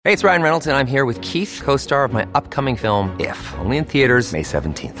Hey, it's Ryan Reynolds, and I'm here with Keith, co-star of my upcoming film, If, only in theaters May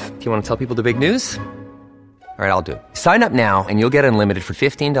 17th. Do you want to tell people the big news? All right, I'll do it. Sign up now and you'll get unlimited for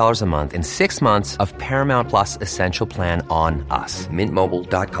 $15 a month and 6 months of Paramount Plus Essential Plan on us.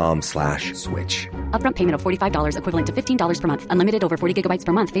 MintMobile.com/switch. Upfront payment of $45 equivalent to $15 per month. Unlimited over 40 gigabytes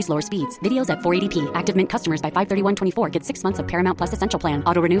per month. Face lower speeds. Videos at 480p. Active Mint customers by 531.24 get 6 months of Paramount Plus Essential Plan.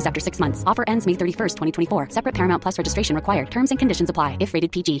 Auto renews after 6 months. Offer ends May 31st, 2024. Separate Paramount Plus registration required. Terms and conditions apply if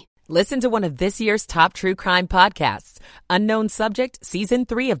rated PG. Listen to one of this year's top true crime podcasts. Unknown Subject, Season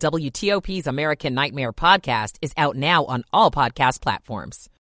 3 of WTOP's American Nightmare podcast is out now on all podcast platforms.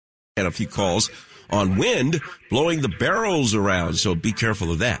 And a few calls on wind blowing the barrels around, so be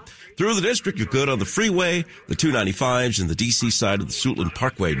careful of that. Through the district, you're good on the freeway, the 295s, and the D.C. side of the Suitland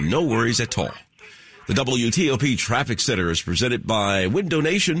Parkway. No worries at all. The WTOP Traffic Center is presented by Window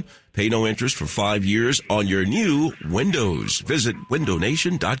Nation. Pay no interest for 5 years on your new windows. Visit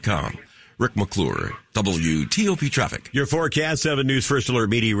windownation.com. Rick McClure, WTOP Traffic. Your forecast, 7 News First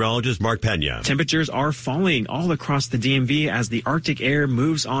Alert meteorologist Mark Pena. Temperatures are falling all across the DMV as the Arctic air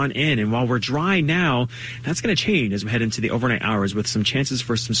moves on in. And while we're dry now, that's going to change as we head into the overnight hours with some chances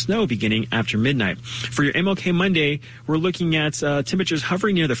for some snow beginning after midnight. For your MLK Monday, we're looking at temperatures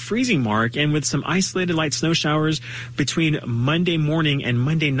hovering near the freezing mark and with some isolated light snow showers between Monday morning and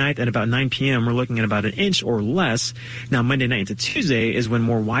Monday night at about 9 p.m. We're looking at about an inch or less. Now, Monday night into Tuesday is when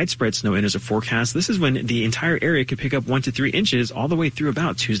more widespread snow enters a forecast. This is when the entire area could pick up 1 to 3 inches all the way through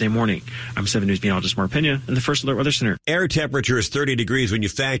about Tuesday morning. I'm 7 News meteorologist Mark Pena in the First Alert Weather Center. Air temperature is 30 degrees when you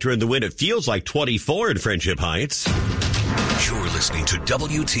factor in the wind. It feels like 24 in Friendship Heights. You're listening to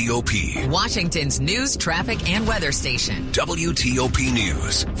WTOP, Washington's news, traffic, and weather station. WTOP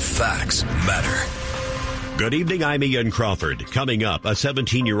News. Facts matter. Good evening, I'm Ian Crawford. Coming up, a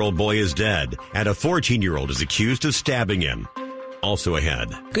 17-year-old boy is dead, and a 14-year-old is accused of stabbing him. Also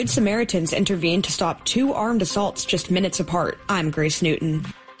ahead. Good Samaritans intervened to stop 2 armed assaults just minutes apart. I'm Grace Newton.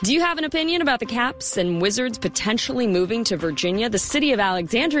 Do you have an opinion about the Caps and Wizards potentially moving to Virginia? The city of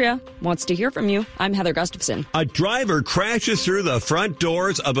Alexandria wants to hear from you. I'm Heather Gustafson. A driver crashes through the front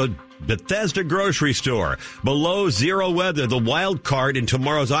doors of a Bethesda grocery store. Below zero weather, the wild card in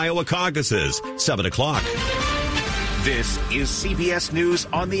tomorrow's Iowa caucuses. 7 o'clock. This is CBS News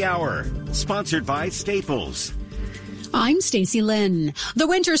on the Hour, sponsored by Staples. I'm Stacey Lynn. The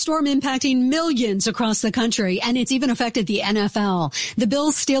winter storm impacting millions across the country, and it's even affected the NFL. The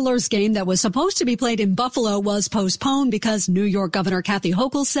Bills-Steelers game that was supposed to be played in Buffalo was postponed because New York Governor Kathy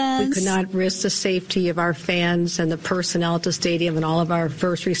Hochul says we could not risk the safety of our fans and the personnel at the stadium and all of our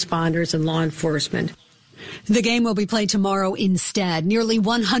first responders and law enforcement. The game will be played tomorrow instead. Nearly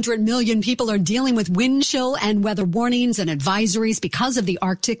 100 million people are dealing with wind chill and weather warnings and advisories because of the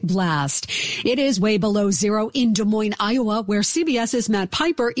Arctic blast. It is way below zero in Des Moines, Iowa, where CBS's Matt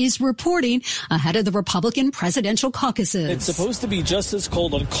Piper is reporting ahead of the Republican presidential caucuses. It's supposed to be just as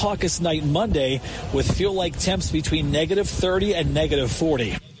cold on caucus night Monday with feel-like temps between negative 30 and negative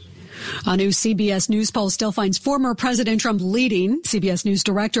 40. A new CBS News poll still finds former President Trump leading. CBS News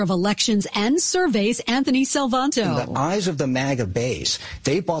Director of Elections and Surveys, Anthony Salvanto. In the eyes of the MAGA base,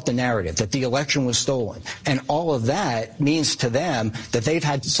 they bought the narrative that the election was stolen. And all of that means to them that they've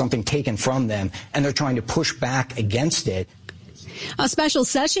had something taken from them, and they're trying to push back against it. A special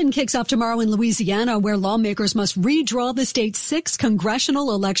session kicks off tomorrow in Louisiana, where lawmakers must redraw the state's 6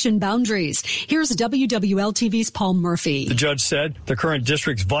 congressional election boundaries. Here's WWL-TV's Paul Murphy. The judge said the current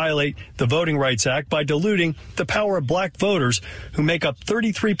districts violate the Voting Rights Act by diluting the power of black voters who make up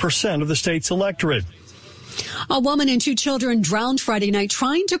 33% of the state's electorate. A woman and 2 children drowned Friday night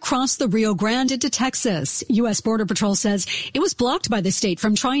trying to cross the Rio Grande into Texas. U.S. Border Patrol says it was blocked by the state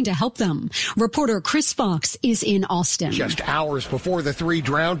from trying to help them. Reporter Chris Fox is in Austin. Just hours before the 3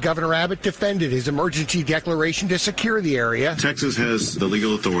 drowned, Governor Abbott defended his emergency declaration to secure the area. Texas has the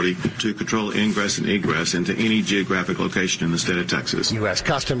legal authority to control ingress and egress into any geographic location in the state of Texas. U.S.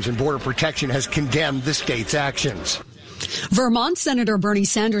 Customs and Border Protection has condemned the state's actions. Vermont Senator Bernie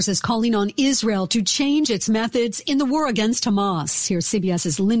Sanders is calling on Israel to change its methods in the war against Hamas. Here's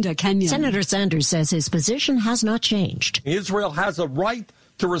CBS's Linda Kenyon. Senator Sanders says his position has not changed. Israel has a right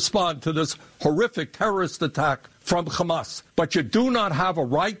to respond to this horrific terrorist attack from Hamas, but you do not have a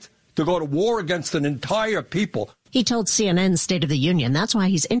right to go to war against an entire people. He told CNN State of the Union that's why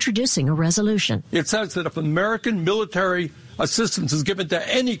he's introducing a resolution. It says that if American military assistance is given to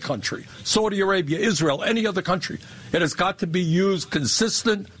any country, Saudi Arabia, Israel, any other country, it has got to be used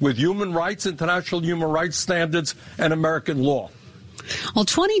consistent with human rights, international human rights standards, and American law. Well,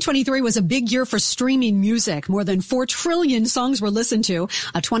 2023 was a big year for streaming music. More than 4 trillion songs were listened to,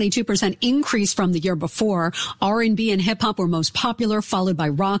 a 22% increase from the year before. R&B and hip-hop were most popular, followed by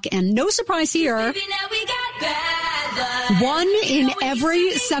rock. And no surprise here, 1 in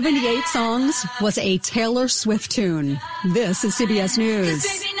every 78 songs was a Taylor Swift tune. This is CBS News.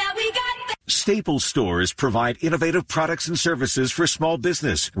 Staples stores provide innovative products and services for small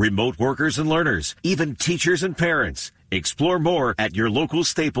business, remote workers and learners, even teachers and parents. Explore more at your local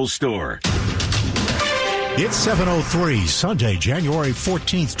Staples store. It's 7:03, Sunday, January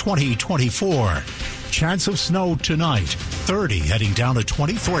 14th, 2024. Chance of snow tonight, 30, heading down to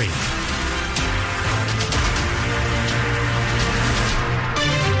 23.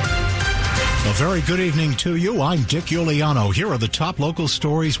 A very good evening to you. I'm Dick Iuliano. Here are the top local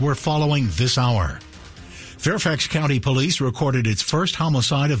stories we're following this hour. Fairfax County Police recorded its first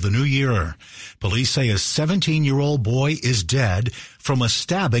homicide of the new year. Police say a 17-year-old boy is dead from a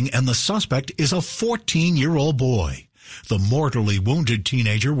stabbing, and the suspect is a 14-year-old boy. The mortally wounded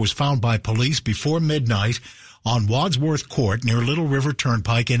teenager was found by police before midnight on Wadsworth Court near Little River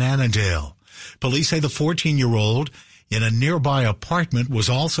Turnpike in Annandale. Police say the 14-year-old in a nearby apartment was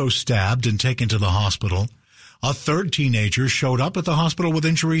also stabbed and taken to the hospital. A third teenager showed up at the hospital with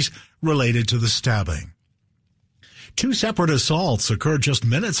injuries related to the stabbing. 2 separate assaults occurred just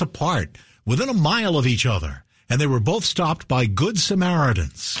minutes apart, within a mile of each other, and they were both stopped by Good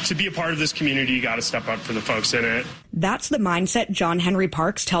Samaritans. To be a part of this community, you got to step up for the folks in it. That's the mindset John Henry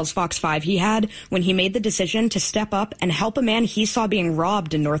Parks tells Fox 5 he had when he made the decision to step up and help a man he saw being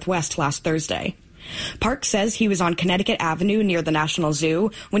robbed in Northwest last Thursday. Parks says he was on Connecticut Avenue near the National Zoo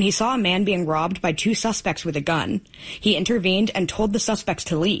when he saw a man being robbed by 2 suspects with a gun. He intervened and told the suspects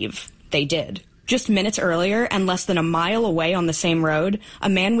to leave. They did. Just minutes earlier, and less than a mile away on the same road, a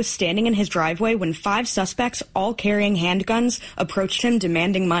man was standing in his driveway when 5 suspects, all carrying handguns, approached him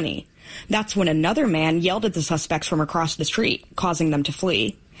demanding money. That's when another man yelled at the suspects from across the street, causing them to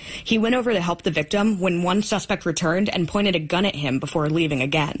flee. He went over to help the victim when one suspect returned and pointed a gun at him before leaving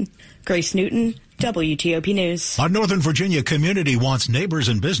again. Grace Newton, WTOP News. A Northern Virginia community wants neighbors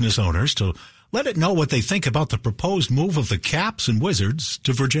and business owners to let it know what they think about the proposed move of the Caps and Wizards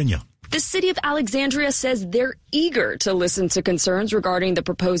to Virginia. The city of Alexandria says they're eager to listen to concerns regarding the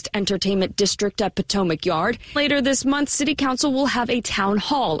proposed entertainment district at Potomac Yard. Later this month, City Council will have a town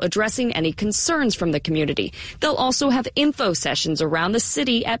hall addressing any concerns from the community. They'll also have info sessions around the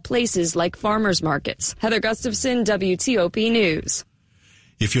city at places like farmers markets. Heather Gustafson, WTOP News.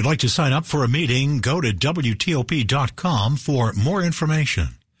 If you'd like to sign up for a meeting, go to WTOP.com for more information.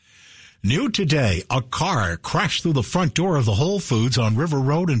 New today, a car crashed through the front door of the Whole Foods on River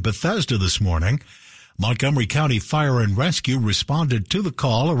Road in Bethesda this morning. Montgomery County Fire and Rescue responded to the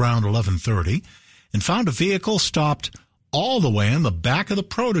call around 11:30 and found a vehicle stopped all the way in the back of the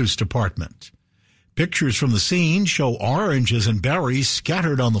produce department. Pictures from the scene show oranges and berries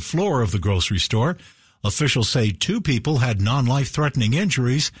scattered on the floor of the grocery store. Officials say 2 people had non-life-threatening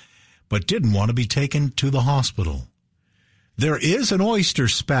injuries but didn't want to be taken to the hospital. There is an oyster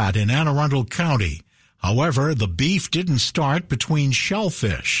spat in Anne Arundel County. However, the beef didn't start between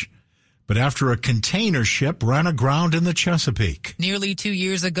shellfish, but after a container ship ran aground in the Chesapeake. Nearly 2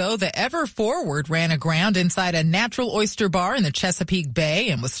 years ago, the Ever Forward ran aground inside a natural oyster bar in the Chesapeake Bay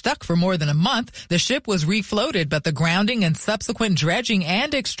and was stuck for more than a month. The ship was refloated, but the grounding and subsequent dredging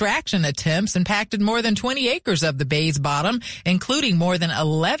and extraction attempts impacted more than 20 acres of the bay's bottom, including more than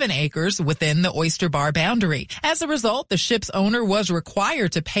 11 acres within the oyster bar boundary. As a result, the ship's owner was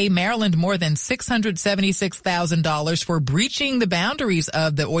required to pay Maryland more than $676,000 for breaching the boundaries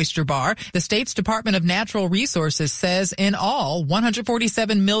of the oyster bar. The state's Department of Natural Resources says in all,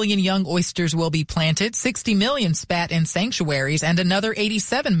 147 million young oysters will be planted, 60 million spat in sanctuaries, and another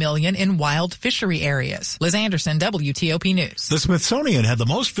 87 million in wild fishery areas. Liz Anderson, WTOP News. The Smithsonian had the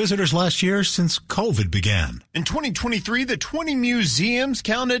most visitors last year since COVID began. In 2023, the 20 museums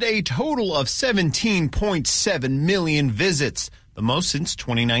counted a total of 17.7 million visits, the most since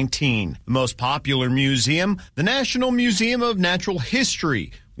 2019. The most popular museum, the National Museum of Natural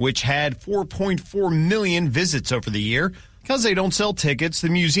History, which had 4.4 million visits over the year. Because they don't sell tickets, the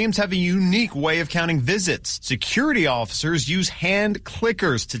museums have a unique way of counting visits. Security officers use hand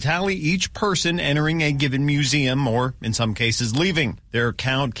clickers to tally each person entering a given museum or, in some cases, leaving. Their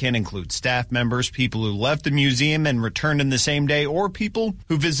count can include staff members, people who left the museum and returned in the same day, or people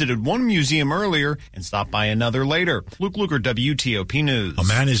who visited one museum earlier and stopped by another later. Luke Luker, WTOP News. A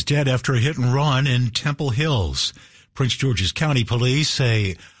man is dead after a hit and run in Temple Hills. Prince George's County Police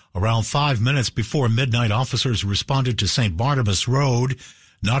say around 5 minutes before midnight, officers responded to St. Barnabas Road,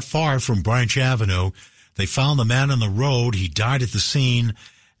 not far from Branch Avenue. They found the man on the road. He died at the scene,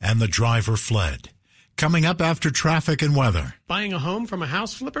 and the driver fled. Coming up after traffic and weather. Buying a home from a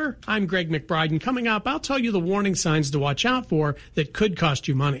house flipper? I'm Greg McBride, and coming up, I'll tell you the warning signs to watch out for that could cost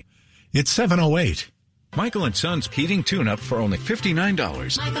you money. It's 7:08. Michael and Son's heating tune-up for only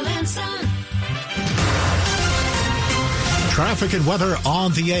 $59. Michael and Son. Traffic and weather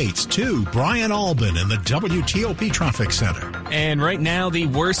on the 8th to Brian Albin in the WTOP Traffic Center. And right now, the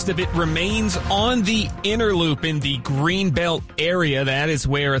worst of it remains on the inner loop in the Greenbelt area. That is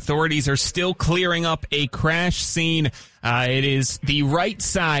where authorities are still clearing up a crash scene. It is the right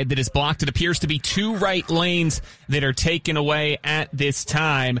side that is blocked. It appears to be two right lanes that are taken away at this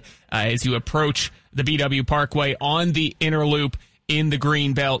time as you approach the BW Parkway on the inner loop in the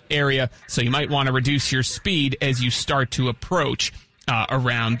Greenbelt area. So you might want to reduce your speed as you start to approach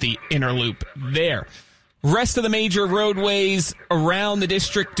around the inner loop there. Rest of the major roadways around the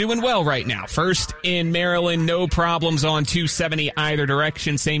district doing well right now. First in Maryland, no problems on 270 either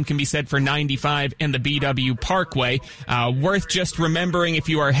direction. Same can be said for 95 and the BW Parkway. Worth just remembering if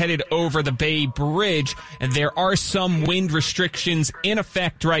you are headed over the Bay Bridge, there are some wind restrictions in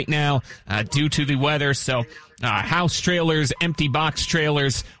effect right now due to the weather. So house trailers, empty box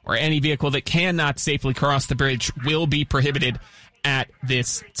trailers, or any vehicle that cannot safely cross the bridge will be prohibited at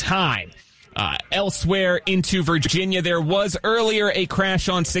this time. Elsewhere into Virginia, there was earlier a crash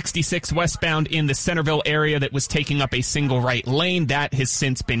on 66 westbound in the Centerville area that was taking up a single right lane. That has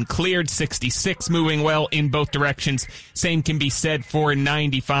since been cleared. 66 moving well in both directions. Same can be said for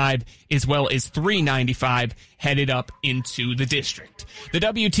 95 as well as 395 headed up into the district. The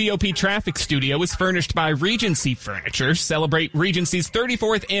WTOP traffic studio is furnished by Regency Furniture. Celebrate Regency's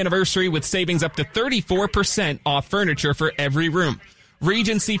 34th anniversary with savings up to 34% off furniture for every room.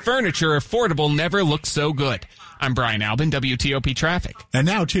 Regency Furniture, affordable, never looked so good. I'm Brian Albin, WTOP Traffic. And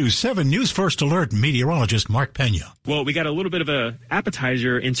now to 7 News First Alert meteorologist Mark Pena. Well, we got a little bit of a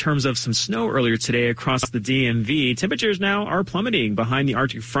appetizer in terms of some snow earlier today across the DMV. Temperatures now are plummeting behind the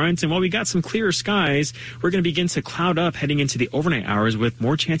Arctic front, and while we got some clearer skies, we're going to begin to cloud up heading into the overnight hours with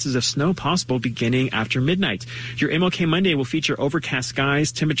more chances of snow possible beginning after midnight. Your MLK Monday will feature overcast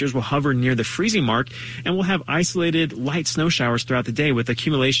skies, temperatures will hover near the freezing mark, and we'll have isolated light snow showers throughout the day with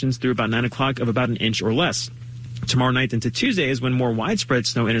accumulations through about 9 o'clock of about an inch or less. Tomorrow night into Tuesday is when more widespread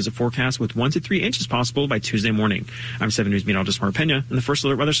snow enters the forecast with 1 to 3 inches possible by Tuesday morning. I'm 7 News meteorologist Mark Pena in the First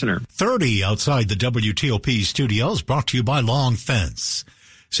Alert Weather Center. 30 outside the WTOP studios, brought to you by Long Fence.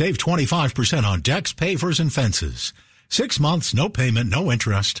 Save 25% on decks, pavers, and fences. 6 months, no payment, no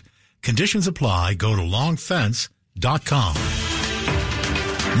interest. Conditions apply. Go to longfence.com.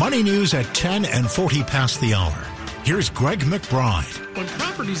 Money news at 10 and 40 past the hour. Here's Greg McBride. When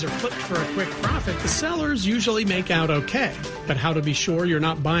properties are flipped for a quick profit, the sellers usually make out okay. But how to be sure you're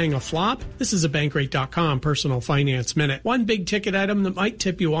not buying a flop? This is a Bankrate.com Personal Finance Minute. One big ticket item that might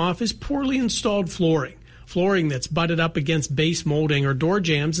tip you off is poorly installed flooring. Flooring that's butted up against base molding or door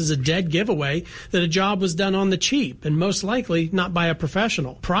jambs is a dead giveaway that a job was done on the cheap and most likely not by a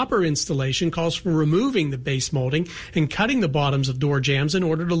professional. Proper installation calls for removing the base molding and cutting the bottoms of door jambs in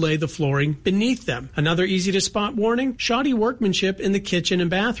order to lay the flooring beneath them. Another easy to spot warning, shoddy workmanship in the kitchen and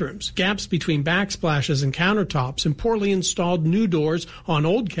bathrooms. Gaps between backsplashes and countertops and poorly installed new doors on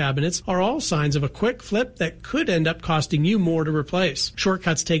old cabinets are all signs of a quick flip that could end up costing you more to replace.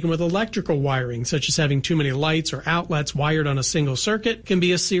 Shortcuts taken with electrical wiring, such as having too many lights or outlets wired on a single circuit, can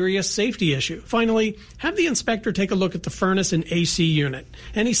be a serious safety issue. Finally, have the inspector take a look at the furnace and AC unit.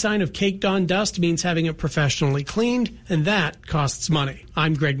 Any sign of caked on dust means having it professionally cleaned, and that costs money.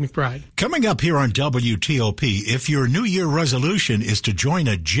 I'm Greg McBride. Coming up here on WTOP, if your New Year resolution is to join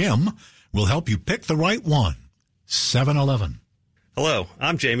a gym, we'll help you pick the right one. 7-Eleven. Hello,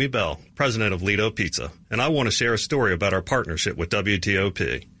 I'm Jamie Bell, president of Lido Pizza, and I want to share a story about our partnership with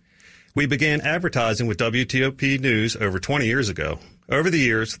WTOP. We began advertising with WTOP News over 20 years ago. Over the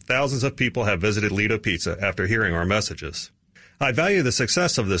years, thousands of people have visited Lido Pizza after hearing our messages. I value the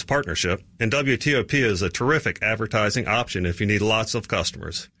success of this partnership, and WTOP is a terrific advertising option if you need lots of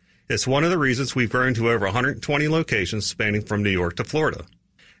customers. It's one of the reasons we've grown to over 120 locations spanning from New York to Florida.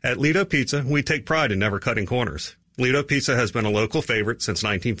 At Lido Pizza, we take pride in never cutting corners. Lido Pizza has been a local favorite since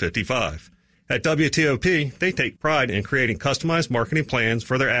 1955. At WTOP, they take pride in creating customized marketing plans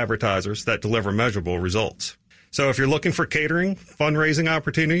for their advertisers that deliver measurable results. So if you're looking for catering, fundraising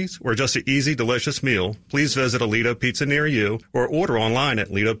opportunities, or just an easy, delicious meal, please visit a Lido Pizza near you or order online at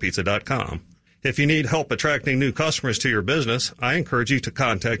lidopizza.com. If you need help attracting new customers to your business, I encourage you to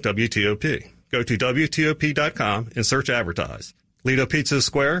contact WTOP. Go to WTOP.com and search advertise. Lido Pizza is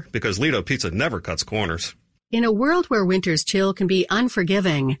square because Lido Pizza never cuts corners. In a world where winter's chill can be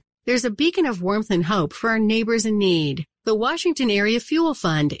unforgiving, There's a beacon of warmth and hope for our neighbors in need. The Washington Area Fuel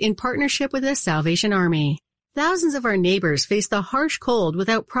Fund, in partnership with the Salvation Army. Thousands of our neighbors face the harsh cold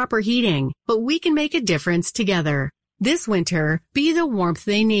without proper heating, but we can make a difference together. This winter, be the warmth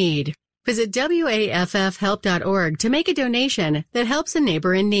they need. Visit WAFFhelp.org to make a donation that helps a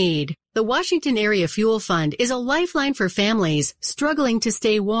neighbor in need. The Washington Area Fuel Fund is a lifeline for families struggling to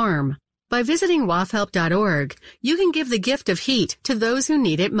stay warm. By visiting WAFHelp.org, you can give the gift of heat to those who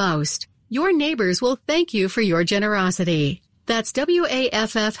need it most. Your neighbors will thank you for your generosity. That's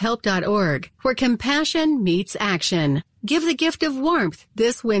WAFFhelp.org, where compassion meets action. Give the gift of warmth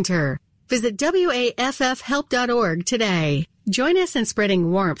this winter. Visit WAFFhelp.org today. Join us in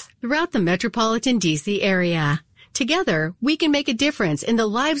spreading warmth throughout the metropolitan D.C. area. Together, we can make a difference in the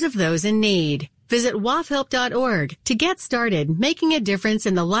lives of those in need. Visit WAFHelp.org to get started making a difference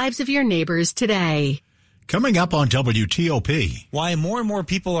in the lives of your neighbors today. Coming up on WTOP. Why more and more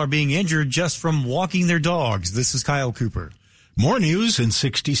people are being injured just from walking their dogs. This is Kyle Cooper. More news in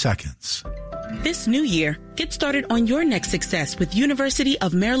 60 seconds. This new year, get started on your next success with University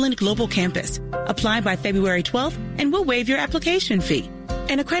of Maryland Global Campus. Apply by February 12th and we'll waive your application fee.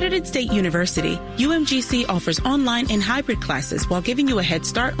 An accredited state university, UMGC offers online and hybrid classes while giving you a head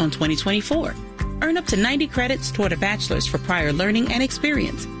start on 2024. Earn up to 90 credits toward a bachelor's for prior learning and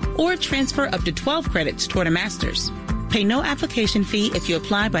experience, or transfer up to 12 credits toward a master's. Pay no application fee if you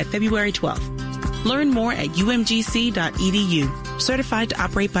apply by February 12th. Learn more at umgc.edu. Certified to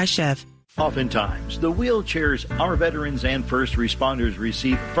operate by Chev. Oftentimes, the wheelchairs our veterans and first responders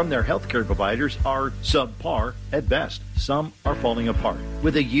receive from their healthcare providers are subpar at best. Some are falling apart,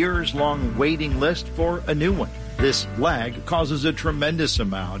 with a years-long waiting list for a new one. This lag causes a tremendous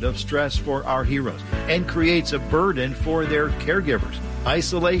amount of stress for our heroes and creates a burden for their caregivers.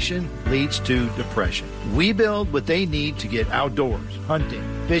 Isolation leads to depression. We build what they need to get outdoors, hunting,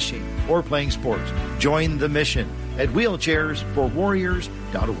 fishing, or playing sports. Join the mission at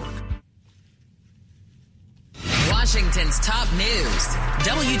wheelchairsforwarriors.org. Washington's top news,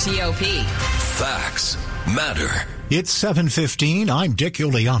 WTOP. Facts matter. It's 7:15. I'm Dick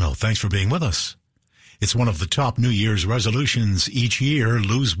Iuliano. Thanks for being with us. It's one of the top New Year's resolutions each year,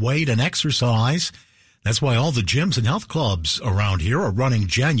 lose weight and exercise. That's why all the gyms and health clubs around here are running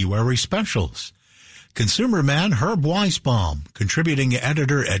January specials. Consumer man Herb Weisbaum, contributing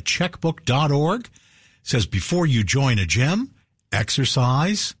editor at checkbook.org, says before you join a gym,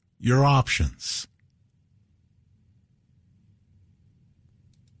 exercise your options.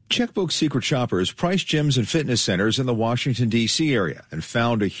 Checkbook Secret Shoppers priced gyms and fitness centers in the Washington, D.C. area and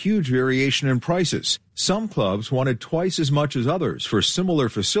found a huge variation in prices. Some clubs wanted twice as much as others for similar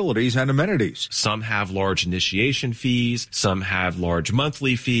facilities and amenities. Some have large initiation fees, some have large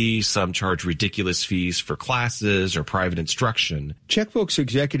monthly fees, some charge ridiculous fees for classes or private instruction. Checkbook's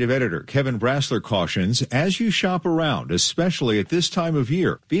executive editor, Kevin Brassler, cautions, as you shop around, especially at this time of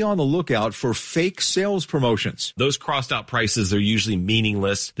year, be on the lookout for fake sales promotions. Those crossed out prices are usually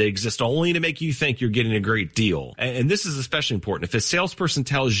meaningless. They exist only to make you think you're getting a great deal. And this is especially important. If a salesperson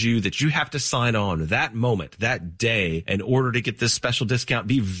tells you that you have to sign on that moment, that day, in order to get this special discount,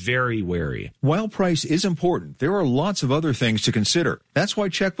 be very wary. While price is important, there are lots of other things to consider. That's why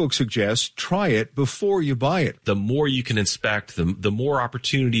Checkbook suggests try it before you buy it. The more you can inspect, the more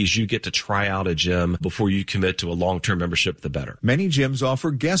opportunities you get to try out a gym before you commit to a long-term membership, the better. Many gyms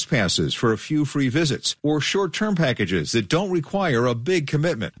offer guest passes for a few free visits or short-term packages that don't require a big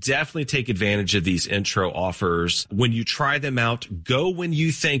commitment. Definitely take advantage of these intro offers. When you try them out, go when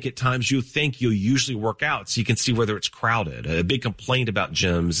you think, at times you think you'll usually work out, so you can see whether it's crowded. A big complaint about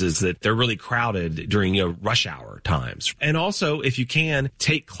gyms is that they're really crowded during rush hour times. And also, if you can,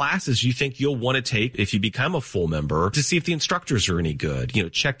 take classes you think you'll want to take if you become a full member to see if the instructors are any good.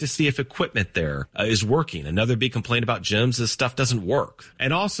 Check to see if equipment there is working. Another big complaint about gyms is stuff doesn't work.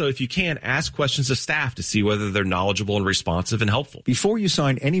 And also, if you can, ask questions of staff to see whether they're knowledgeable and responsive and helpful. Before you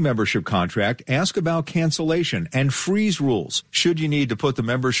sign any membership contract, ask about cancellation and freeze rules. Should you need to put the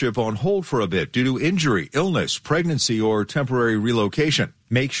membership on hold for a bit due to injury, illness, pregnancy, or temporary relocation.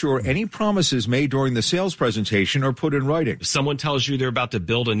 Make sure any promises made during the sales presentation are put in writing. If someone tells you they're about to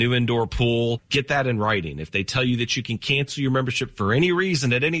build a new indoor pool, get that in writing. If they tell you that you can cancel your membership for any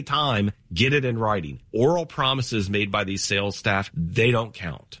reason at any time, get it in writing. Oral promises made by these sales staff, they don't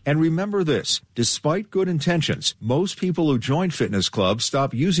count. And remember this, despite good intentions, most people who join fitness clubs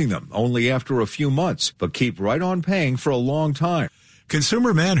stop using them only after a few months, but keep right on paying for a long time.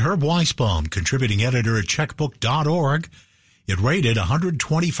 Consumer man Herb Weisbaum, contributing editor at checkbook.org. It rated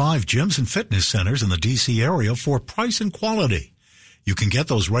 125 gyms and fitness centers in the D.C. area for price and quality. You can get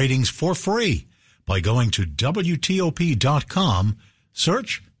those ratings for free by going to WTOP.com,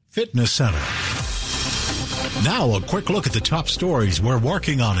 search Fitness Center. Now a quick look at the top stories we're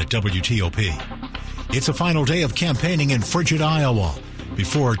working on at WTOP. It's a final day of campaigning in frigid Iowa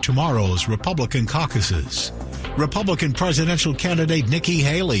before tomorrow's Republican caucuses. Republican presidential candidate Nikki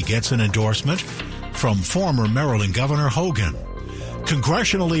Haley gets an endorsement from former Maryland Governor Hogan.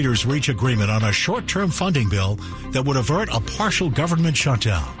 Congressional leaders reach agreement on a short-term funding bill that would avert a partial government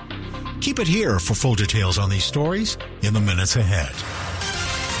shutdown. Keep it here for full details on these stories in the minutes ahead.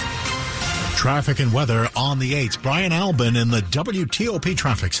 Traffic and weather on the 8th. Brian Albin in the WTOP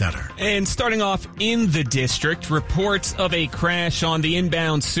Traffic Center. And starting off in the district, reports of a crash on the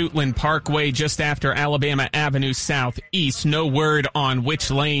inbound Suitland Parkway just after Alabama Avenue Southeast. No word on which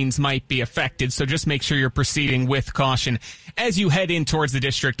lanes might be affected, so just make sure you're proceeding with caution as you head in towards the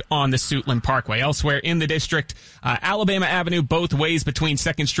district on the Suitland Parkway. Elsewhere in the district, Alabama Avenue both ways between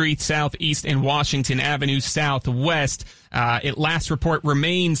 2nd Street Southeast and Washington Avenue Southwest. It last report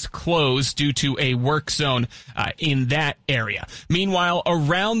remains closed due to a work zone in that area. Meanwhile,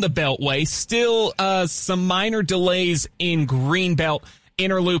 around the Beltway, still some minor delays in Greenbelt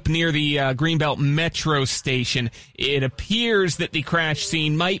inner loop near the Greenbelt Metro station. It appears that the crash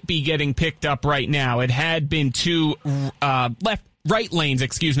scene might be getting picked up right now. It had been two right lanes,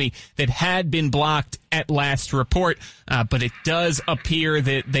 that had been blocked at last report, but it does appear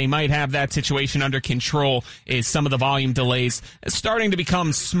that they might have that situation under control as some of the volume delays starting to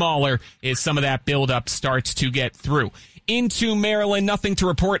become smaller as some of that buildup starts to get through. Into Maryland, nothing to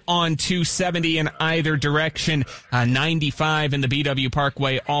report on 270 in either direction. 95 in the BW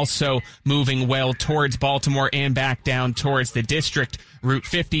Parkway also moving well towards Baltimore and back down towards the district. Route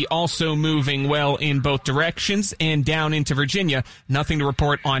 50 also moving well in both directions and down into Virginia. Nothing to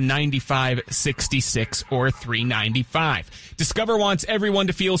report on 95, 66, or 395. Discover wants everyone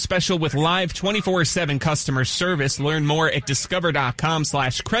to feel special with live 24/7 customer service. Learn more at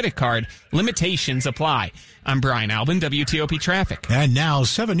discover.com/credit card. Limitations apply. I'm Brian Albin, WTOP Traffic. And now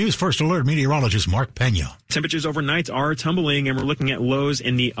 7 News First Alert meteorologist Mark Pena. Temperatures overnight are tumbling, and we're looking at lows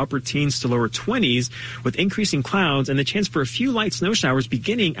in the upper teens to lower 20s with increasing clouds and the chance for a few light snow showers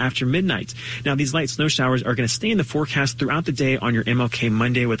beginning after midnight. Now, these light snow showers are going to stay in the forecast throughout the day on your MLK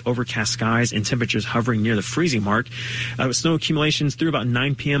Monday with overcast skies and temperatures hovering near the freezing mark. Snow accumulations through about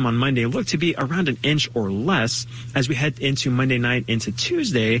 9 p.m. on Monday look to be around an inch or less. As we head into Monday night into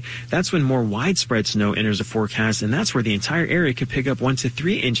Tuesday, that's when more widespread snow enters the forecast, and that's where the entire area could pick up 1 to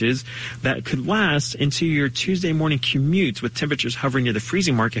 3 inches that could last into your Tuesday morning commutes with temperatures hovering near the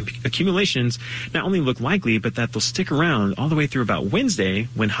freezing mark, and accumulations not only look likely, but that they'll stick around all the way through about Wednesday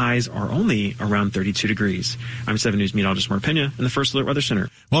when highs are only around 32 degrees. I'm 7 News meteorologist Mark Pena in the First Alert Weather Center.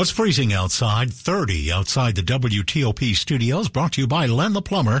 Well, it's freezing outside, 30 outside the WTOP studios, brought to you by Len the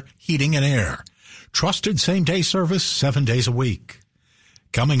Plumber, Heating and Air. Trusted same-day service 7 days a week.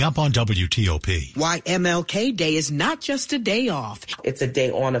 Coming up on WTOP. Why MLK Day is not just a day off. It's a day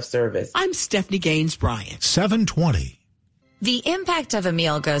on of service. I'm Stephanie Gaines-Bryant. 720. The impact of a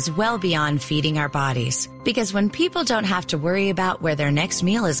meal goes well beyond feeding our bodies. Because when people don't have to worry about where their next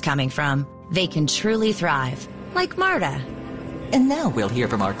meal is coming from, they can truly thrive. Like Marta. And now we'll hear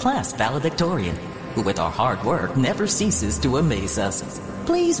from our class valedictorian, who with our hard work never ceases to amaze us.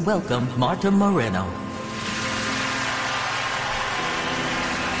 Please welcome Marta Moreno.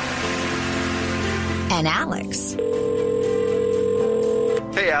 And Alex.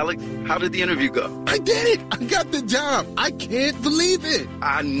 Hey, Alex, how did the interview go? I did it! I got the job! I can't believe it!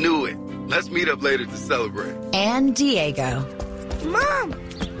 I knew it. Let's meet up later to celebrate. And Diego. Mom!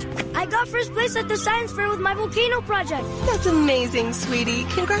 I got first place at the science fair with my volcano project. That's amazing, sweetie.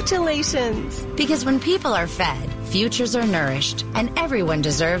 Congratulations. Because when people are fed, futures are nourished, and everyone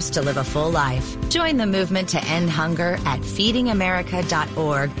deserves to live a full life. Join the movement to end hunger at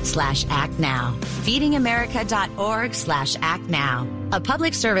feedingamerica.org/actnow. feedingamerica.org/actnow. A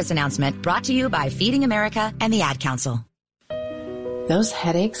public service announcement brought to you by Feeding America and the Ad Council. Those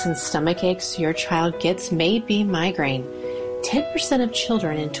headaches and stomach aches your child gets may be migraine. 10% of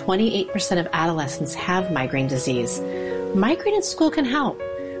children and 28% of adolescents have migraine disease. Migraine at School can help.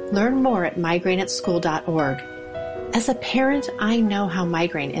 Learn more at migraineatschool.org. As a parent, I know how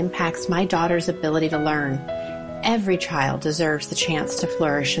migraine impacts my daughter's ability to learn. Every child deserves the chance to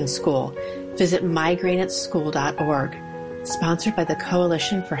flourish in school. Visit migraineatschool.org. Sponsored by the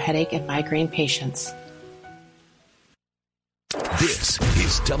Coalition for Headache and Migraine Patients. This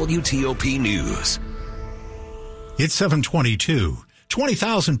is WTOP News. It's 722.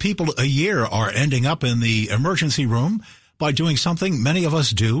 20,000 people a year are ending up in the emergency room by doing something many of us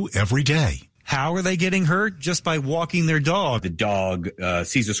do every day. How are they getting hurt? Just by walking their dog. The dog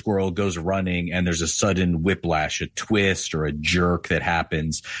sees a squirrel, goes running, and there's a sudden whiplash, a twist or a jerk that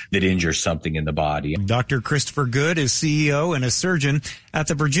happens that injures something in the body. Dr. Christopher Good is CEO and a surgeon at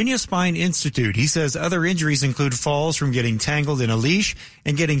the Virginia Spine Institute. He says other injuries include falls from getting tangled in a leash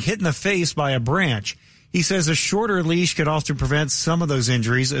and getting hit in the face by a branch. He says a shorter leash could also prevent some of those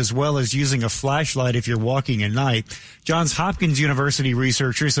injuries, as well as using a flashlight if you're walking at night. Johns Hopkins University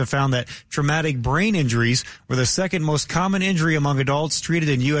researchers have found that traumatic brain injuries were the second most common injury among adults treated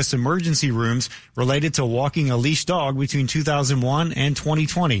in U.S. emergency rooms related to walking a leash dog between 2001 and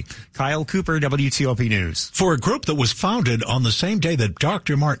 2020. Kyle Cooper, WTOP News. For a group that was founded on the same day that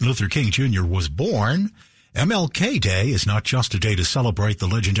Dr. Martin Luther King Jr. was born, MLK Day is not just a day to celebrate the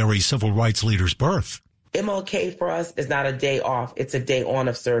legendary civil rights leader's birth. MLK for us is not a day off. It's a day on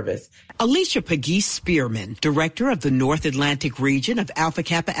of service. Alicia Pegues Spearman, director of the North Atlantic region of Alpha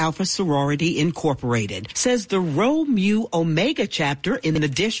Kappa Alpha Sorority Incorporated, says the Rho Mu Omega chapter in the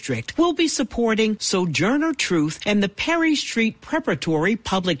district will be supporting Sojourner Truth and the Perry Street Preparatory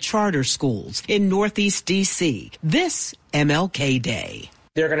Public Charter Schools in Northeast D.C. this MLK Day.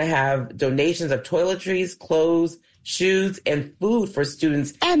 They're going to have donations of toiletries, clothes, shoes, and food for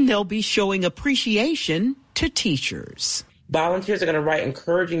students. And they'll be showing appreciation to teachers. Volunteers are going to write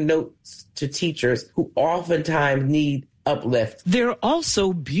encouraging notes to teachers who oftentimes need uplift. They're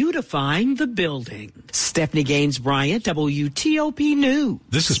also beautifying the building. Stephanie Gaines Bryant, WTOP News.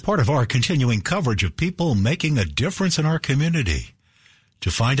 This is part of our continuing coverage of people making a difference in our community.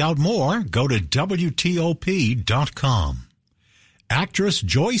 To find out more, go to WTOP.com. Actress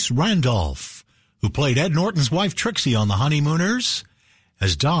Joyce Randolph, who played Ed Norton's wife Trixie on The Honeymooners,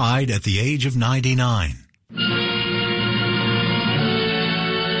 has died at the age of 99.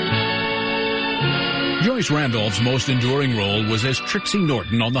 Joyce Randolph's most enduring role was as Trixie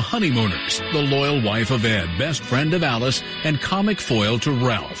Norton on The Honeymooners, the loyal wife of Ed, best friend of Alice, and comic foil to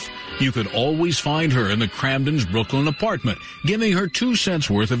Ralph. You could always find her in the Cramden's Brooklyn apartment, giving her 2 cents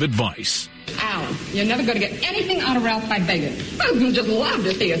worth of advice. Alan, you're never going to get anything out of Ralph by begging. I would just love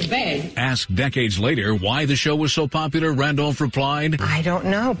to see us beg. Asked decades later why the show was so popular, Randolph replied, I don't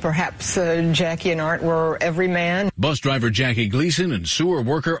know. Perhaps Jackie and Art were every man. Bus driver Jackie Gleason and sewer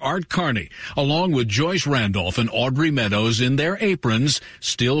worker Art Carney, along with Joyce Randolph and Audrey Meadows in their aprons,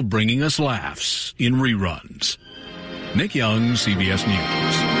 still bringing us laughs in reruns. Nick Young, CBS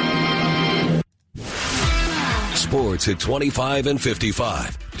News. Sports at 25 and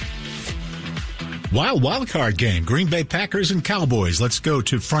 55. Wild card game. Green Bay Packers and Cowboys. Let's go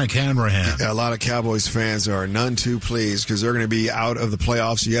to Frank Hanrahan. Yeah, a lot of Cowboys fans are none too pleased because they're going to be out of the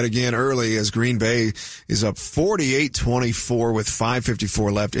playoffs yet again early as Green Bay is up 48-24 with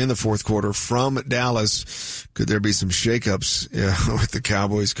 5:54 left in the fourth quarter from Dallas. Could there be some shakeups with the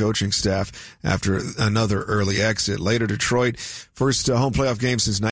Cowboys coaching staff after another early exit? Later, Detroit, first home playoff game since